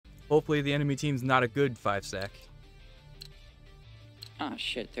Hopefully the enemy team's not a good 5-stack. Ah,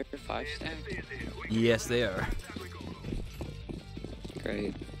 shit, they're 5-stack? Yes, they are.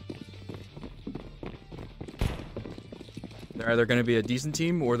 Great. They're either going to be a decent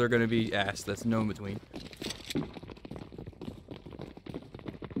team or they're going to be ass. That's no in between.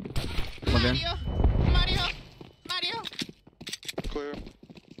 One in. Mario! Clear.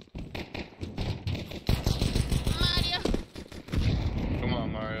 Mario! Come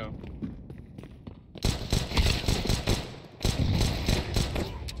on, Mario.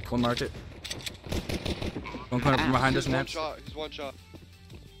 One market. One coming up from behind us and One apps. shot. He's one shot.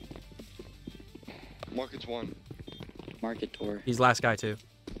 Market's one. Market door. He's last guy too.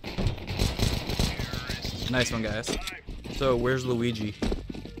 Nice one, guys. So where's Luigi?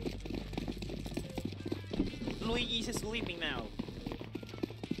 Luigi's sleeping now.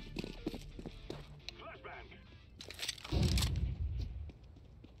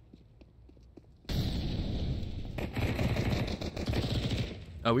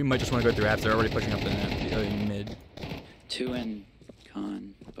 Oh, we might just want to go through apps. They're already pushing up the mid. 2 and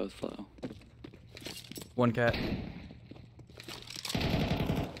con, both low. One cat.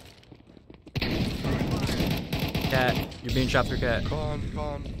 Cat, you're being shot through cat. Con.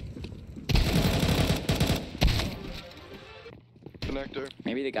 Connector.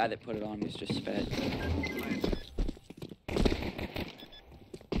 Maybe the guy that put it on was just sped.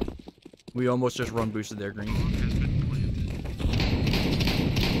 We almost just run boosted their green.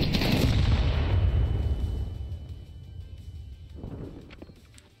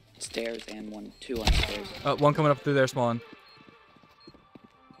 Stairs and 2 on stairs. Oh, one coming up through their spawn.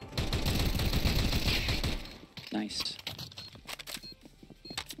 Nice.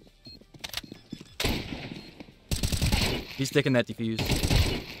 He's sticking that defuse.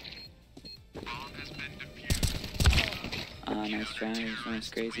 Nice try. Nice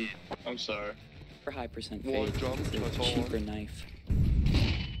crazy. I'm sorry. For high percent One fade. jump, It's a that's all cheaper one. knife.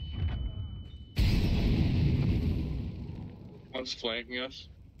 One's flanking us.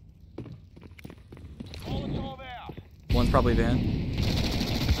 One's probably van.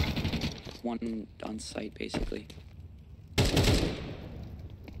 1 on site, basically.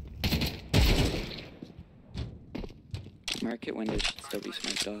 Market windows should still be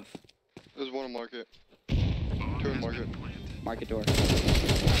smoked off. There's one in market. 2 in market. Market door.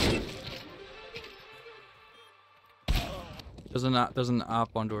 There's an op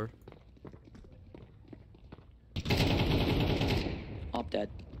on door. Op dead.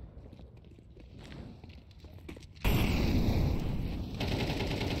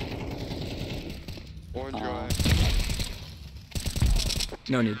 Orange guy.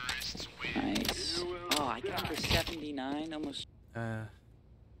 No need. Nice. Oh, I got for 79, almost.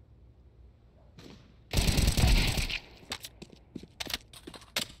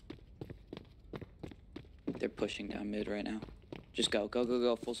 They're pushing down mid right now. Just go,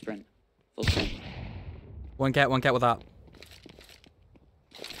 full sprint. Full sprint. One cat with op.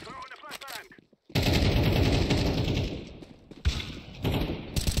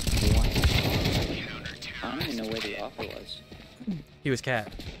 I don't even know where the offer was. He was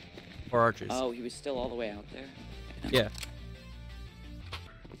cat. Or archers. Oh, he was still all the way out there? Yeah.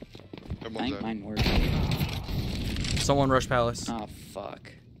 I think mine worked. Someone rush palace. Oh,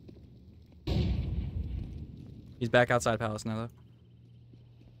 fuck. He's back outside palace now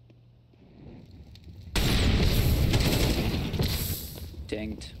though.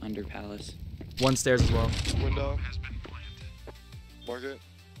 Dinged under palace. One stairs as well. Window. Market.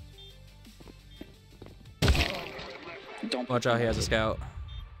 Don't Watch out, he has a scout.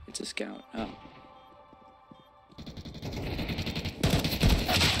 It's a scout. Oh.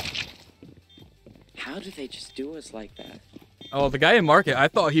 How do they just do us like that? Oh, the guy in market, I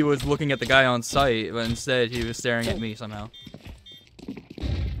thought he was looking at the guy on site, but instead he was staring at me somehow.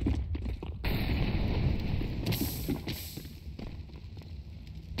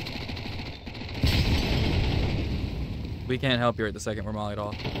 We can't help you right the second we're mollied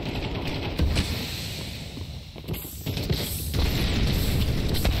off.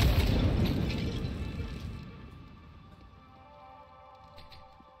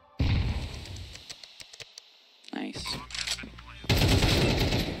 Nice.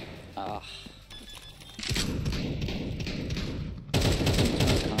 Ah.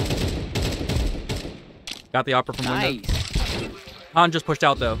 Got the opera from window. Nice. Han just pushed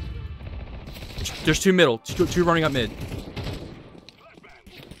out though. There's 2 middle, two running up mid.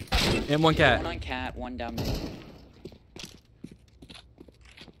 And one cat. 1 on cat, 1 down mid.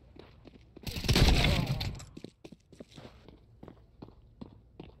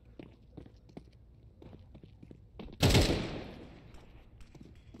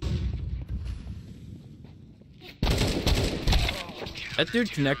 That dude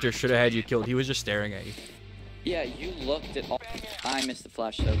connector should have had you killed. He was just staring at you. Yeah, you looked at all. I missed the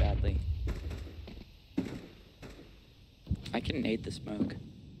flash so badly. I can nade the smoke.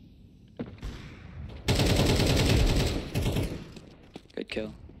 Good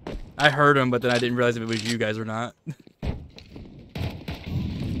kill. I heard him, but then I didn't realize if it was you guys or not.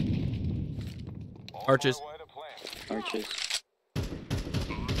 Arches. Arches.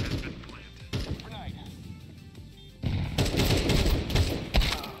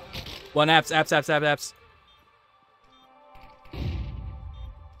 One apps.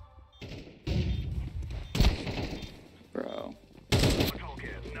 Bro.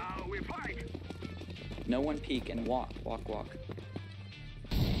 No one peek and walk.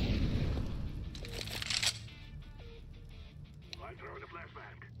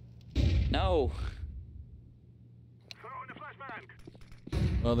 No.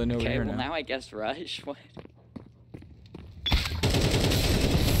 Well, they know we're Okay, here well now. now I guess rush. What?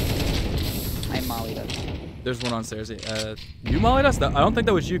 I mollied us. There's one on stairs. You mollied us? I don't think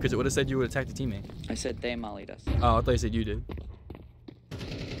that was you, because it would have said you would attack the teammate. I said they mollied us. Oh, I thought you said you did.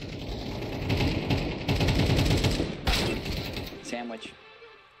 Sandwich.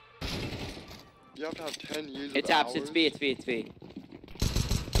 You have to have 10 years It's of apps. hours? It's B.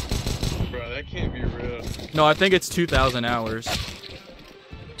 Bro, that can't be real. No, I think it's 2,000 hours.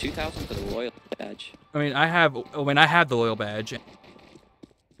 2,000 for the royal badge. I mean, I have the loyal badge.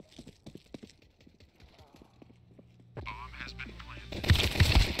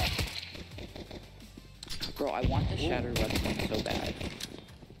 Bro, I want the shattered weapon so bad.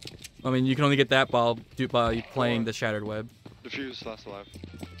 I mean, you can only get that by playing the Shattered Web. Diffuse, last alive.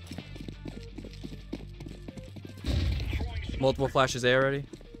 Multiple flashes A already.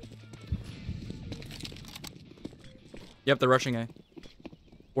 Yep, they're rushing A.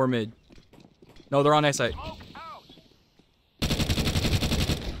 Or mid. No, they're on A site.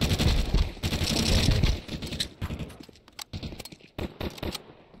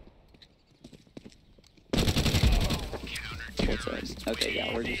 Okay,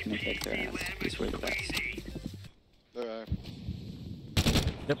 yeah, we're just gonna kick their ass. Because we're the best. Alright.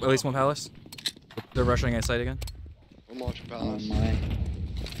 Yep, at least one palace. They're rushing A site again. I'm watching On Palace. my way.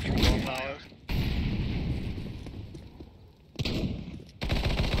 One Palace.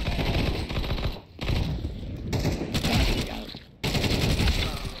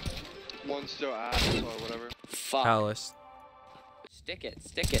 One still ass or whatever. Fuck. Palace. Stick it.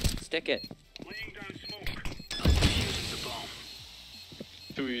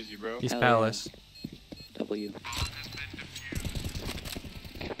 Too easy, bro. He's Hell palace. W.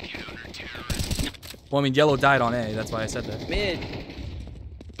 Well, I mean, yellow died on A. That's why I said that. Mid.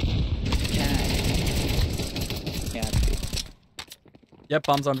 Cat. Yeah, it's B. Yep,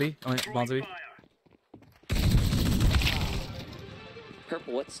 bombs on B. Oh, yeah, bombs on B.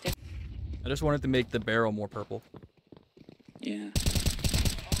 Purple, what stick? I just wanted to make the barrel more purple. Yeah.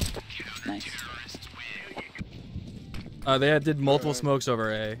 Nice. They did multiple smokes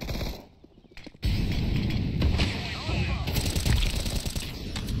over A.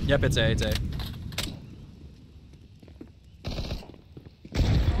 Yep, it's A.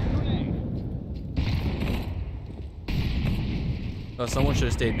 Oh, someone should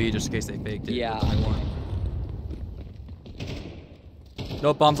have stayed B just in case they faked it. Yeah.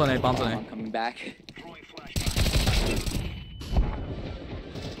 No, bombs on A, bombs on I'm coming back.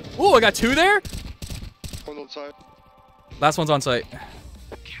 A. Ooh, I got two there? One on side. Last one's on site.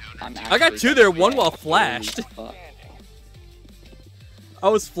 I got two there, one while flashed. I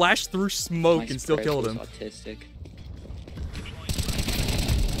was flashed through smoke and still killed him. Autistic.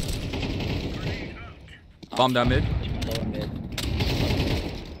 Bomb down mid. Lower mid.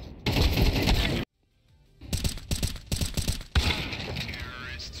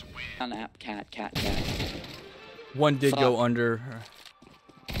 On app, cat. One did go Fuck. under.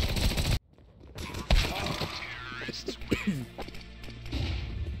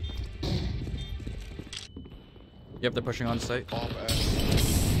 Yep, they're pushing on site. Bomb ass.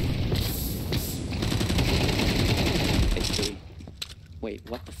 It's B. Wait,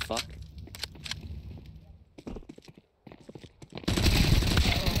 what the fuck?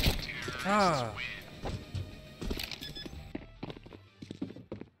 Ah.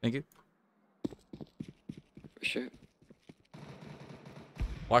 Thank you. For sure.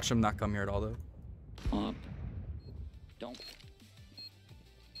 Watch them not come here at all, though. Up. Don't.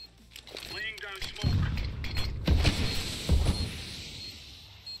 Laying down smoke.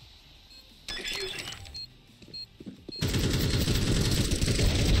 Diffusing.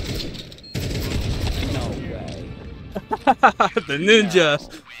 No way. The ninja.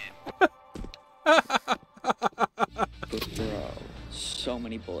 Bro. So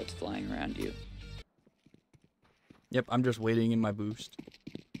many bullets flying around you. Yep, I'm just waiting in my boost.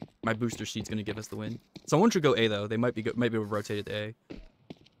 My booster sheet's gonna give us the win. Someone should go A though. They might be maybe we've rotated to A.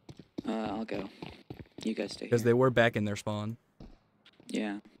 I'll go. You guys stay Because here. they were back in their spawn.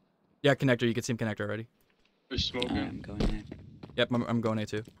 Yeah. Yeah, connector. You can see him connector already. They're smoking. I'm going in. Yep, I'm going A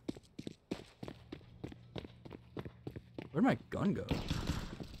too. Where'd my gun go?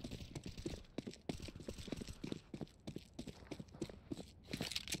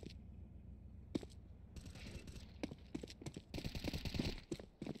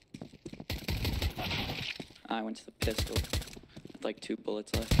 I went to the pistol. With like 2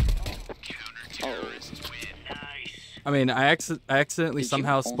 bullets left. Oh. I mean, I accidentally Did you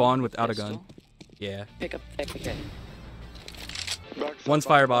somehow only spawned have without a pistol? gun. Yeah. Pick up. Okay. Backside One's box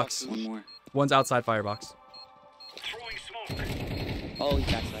firebox. boxes. One more. One's outside firebox. Throwing smoke. Oh,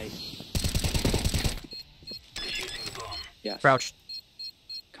 he got sight. Defusing the bomb. Yes. Crouch.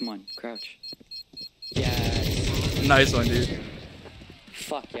 Come on, crouch. Yes. Nice one, dude.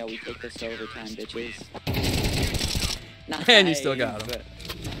 Fuck yeah, we take this to overtime, bitches. Nice. And you still got him.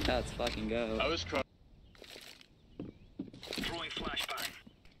 Let's fucking go. I was crouching. Throwing flashbang.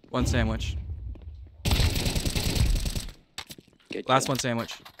 One sandwich. Good Last kill. one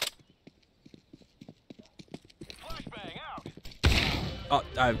sandwich. Flashbang out.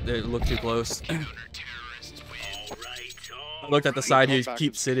 Oh, it looked too close. All right. I looked at the side he Comeback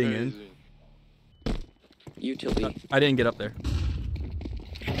keeps is sitting in. crazy. You till B. I didn't get up there.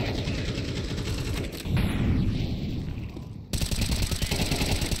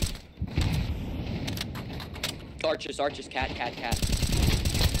 Arches, cat. Cat.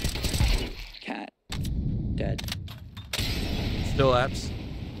 Dead. Still apps.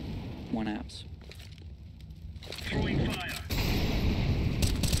 1 apps. Throwing fire.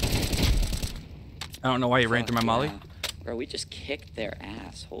 I don't know why he ran through my Fuck molly. yeah. Bro, we just kicked their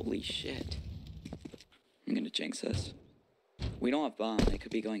ass. Holy shit. I'm gonna jinx this. We don't have bomb. They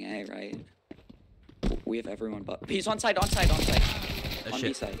could be going A, right? We have everyone but... He's on side. On B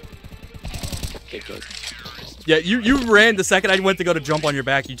Shit. side. Good. Yeah, you ran the second I went to go to jump on your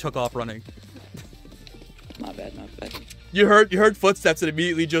back. You took off running. My bad. You heard footsteps and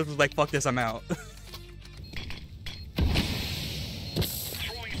immediately just was like, "Fuck this, I'm out."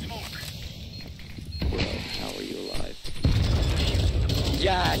 Throwing smoke. Bro, how are you alive?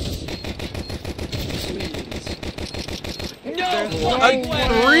 Yes! Please. No! What? way!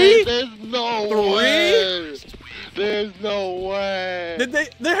 3? There's no 3? way. There's no way. Did they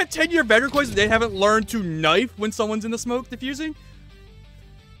had 10-year veteran coins and they haven't learned to knife when someone's in the smoke diffusing?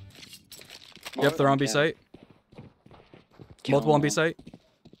 Yep, they're on B Yeah. site. Kill Multiple on them B site.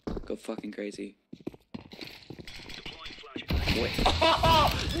 all. Go fucking crazy. Deploying flashbang. Wait. Oh,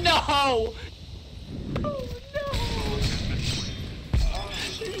 no!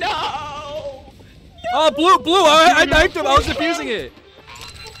 No! Oh, blue! I knifed him. I was defusing it.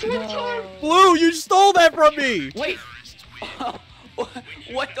 Blue, you stole that from me. Wait!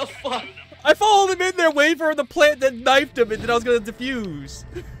 What the fuck? I followed him in there, waiting for him to plant, then knifed him, and then I was gonna defuse.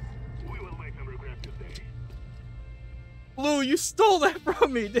 We will make them regret this day. Blue, you stole that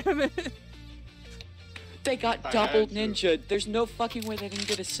from me, damn it. They got I double had to. ninja. There's no fucking way they didn't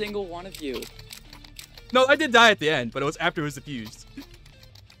get a single one of you. No, I did die at the end, but it was after it was defused.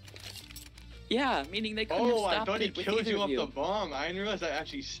 Yeah, meaning they couldn't Oh, have I stopped thought he it with killed either you of off you. the bomb. I didn't realize I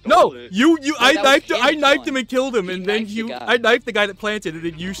actually stole No, it. I that knifed was him. I him knifed him killing. and killed him, He and then knifed the guy. I knifed the guy that planted, and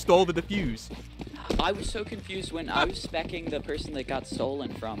then you stole the defuse. I was so confused when I was specking the person that got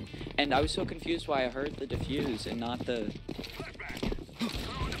stolen from, and I was so confused why I heard the defuse and not the...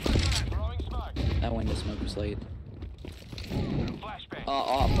 Throwing smoke. That window smoke was late. Flashbang.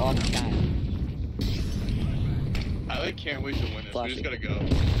 Off, cat. I like can't wait to win this. We Flashy. just gotta go.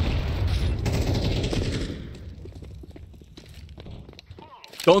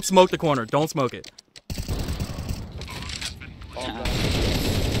 Don't smoke the corner. Don't smoke it.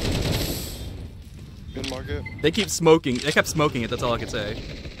 Good market. They keep smoking. They kept smoking it. That's all I could say.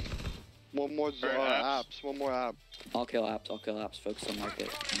 One more apps. apps. One more app. I'll kill apps. Focus on market.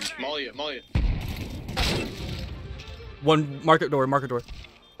 Molly it. One market door.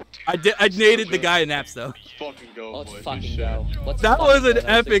 I naded the guy in apps though. Fucking go, Let's boys. fucking Good go. shit. Let's That fucking was go. an That the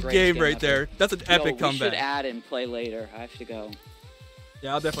epic greatest game right ever. there. That's an epic Yo, we should comeback. add and play later. I have to go.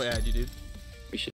 Yeah, I'll definitely add you, dude.